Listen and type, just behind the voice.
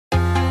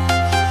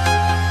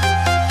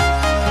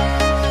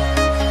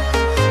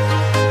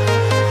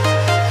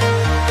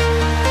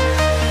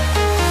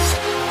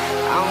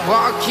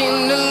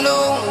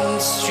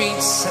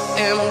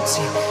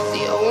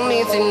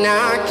and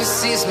I can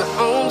see my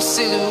own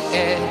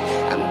silhouette.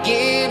 I'm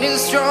getting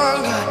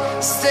stronger,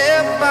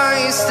 step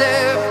by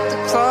step. The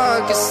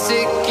clock is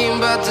ticking,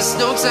 but there's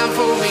no time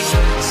for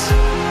regrets.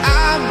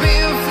 I've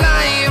been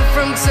flying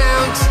from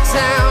town to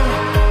town,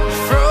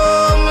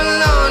 from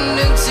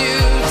London to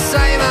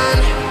Taiwan.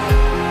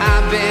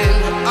 I've been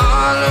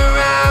all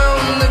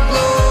around the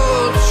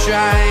globe,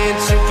 trying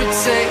to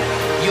protect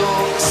your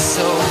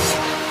soul.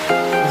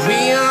 We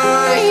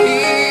are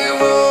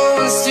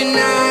heroes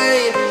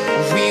tonight.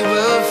 We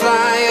will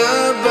fly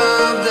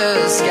above the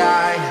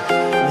sky.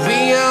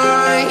 We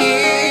are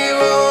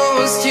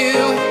heroes tonight.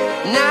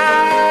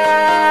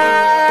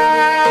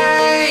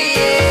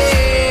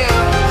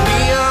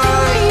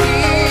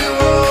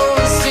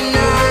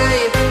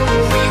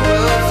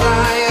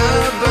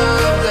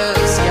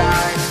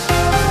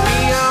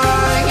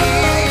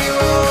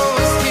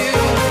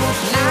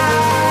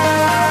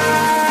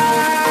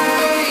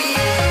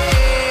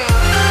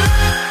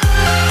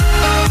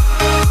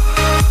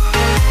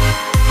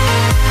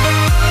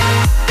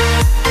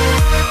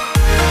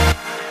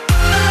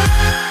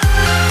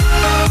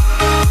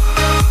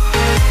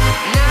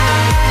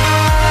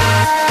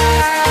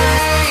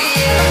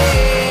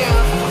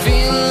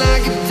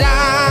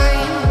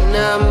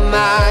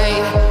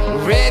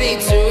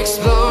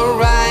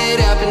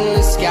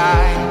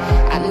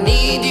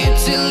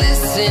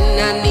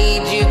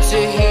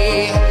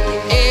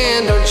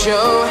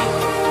 Show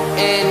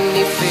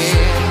any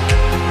fear.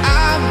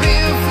 I've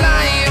been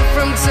flying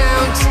from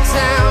town to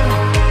town,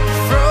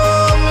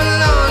 from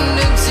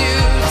London to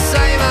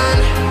Taiwan.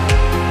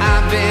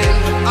 I've been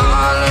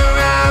all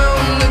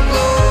around the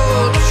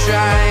globe,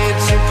 trying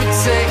to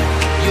protect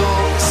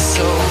your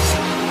soul.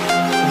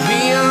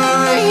 We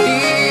are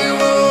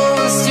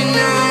heroes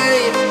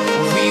tonight.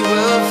 We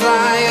will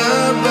fly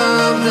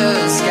above the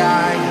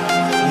sky.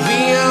 We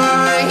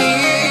are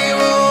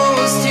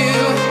heroes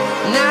tonight.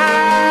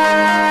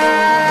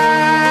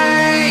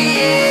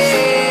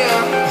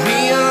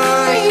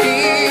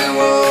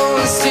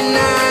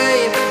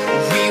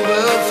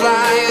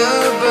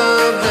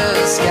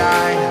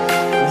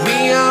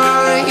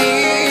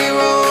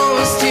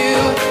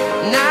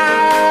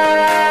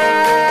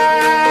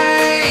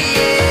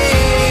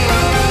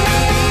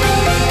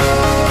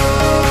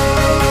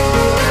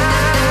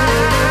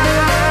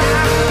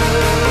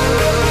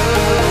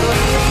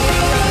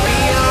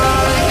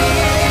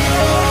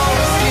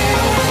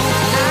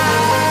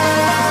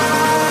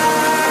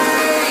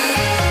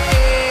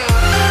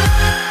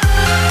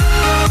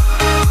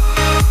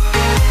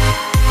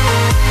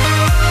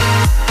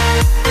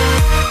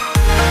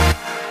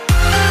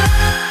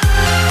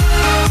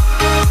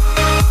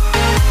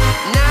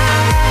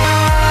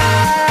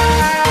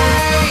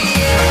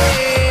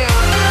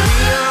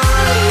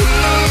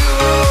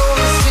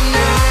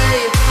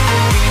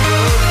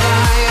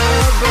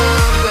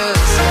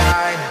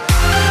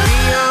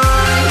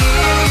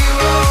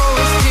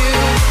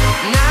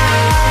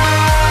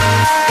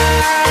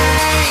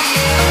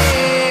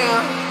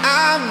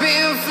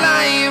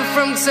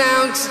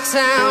 Town to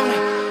town,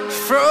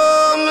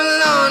 from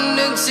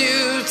London to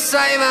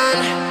Taiwan.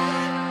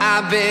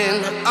 I've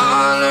been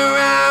all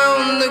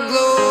around the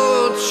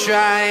globe,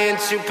 trying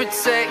to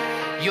protect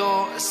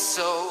your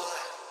soul.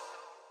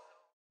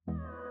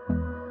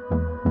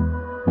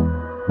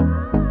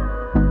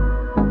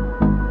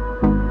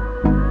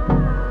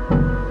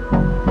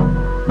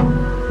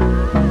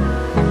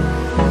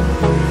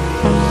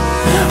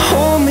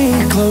 Hold me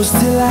close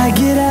till I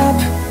get up.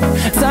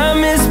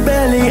 Time is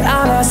barely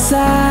on our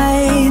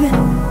side.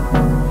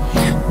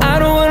 I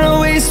don't wanna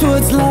waste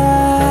what's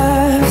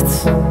left.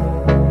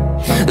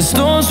 The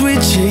storms we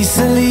chase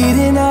are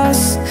leading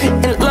us,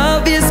 and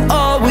love is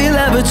all we'll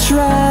ever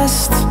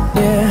trust.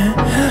 Yeah,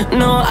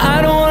 no,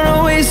 I don't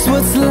wanna waste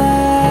what's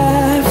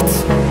left.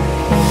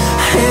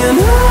 And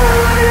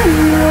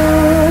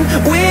on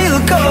we'll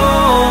go,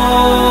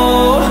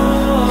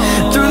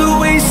 through the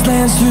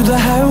wastelands, through the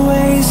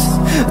highways,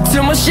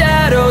 till my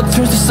shadow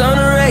turns to sun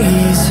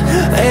rays.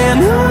 And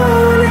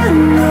on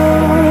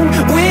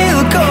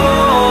we'll go,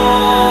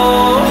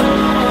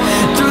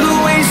 through the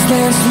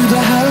wastelands, through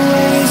the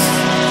highways.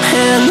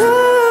 And on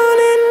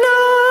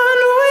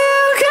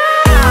we'll go.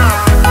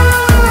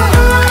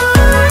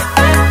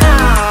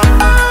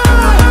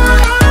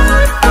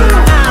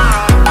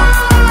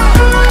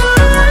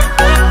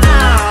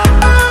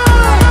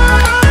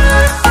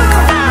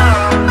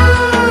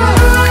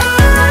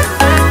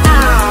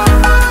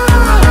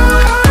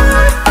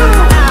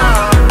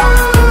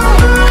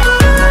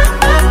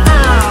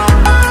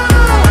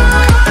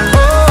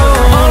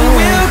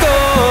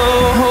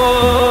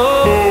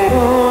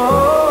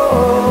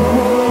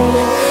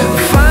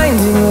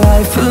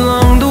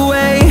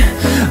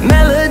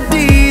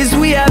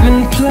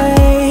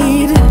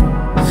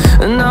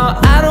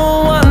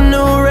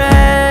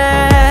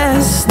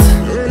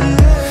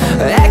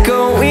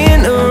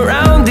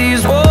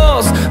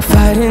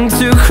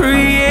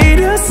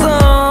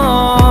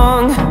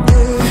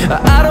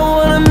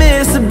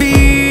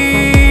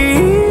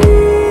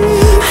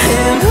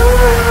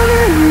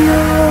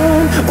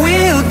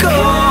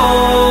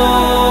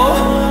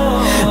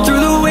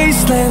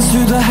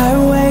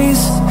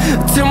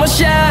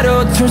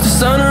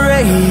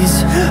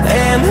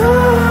 and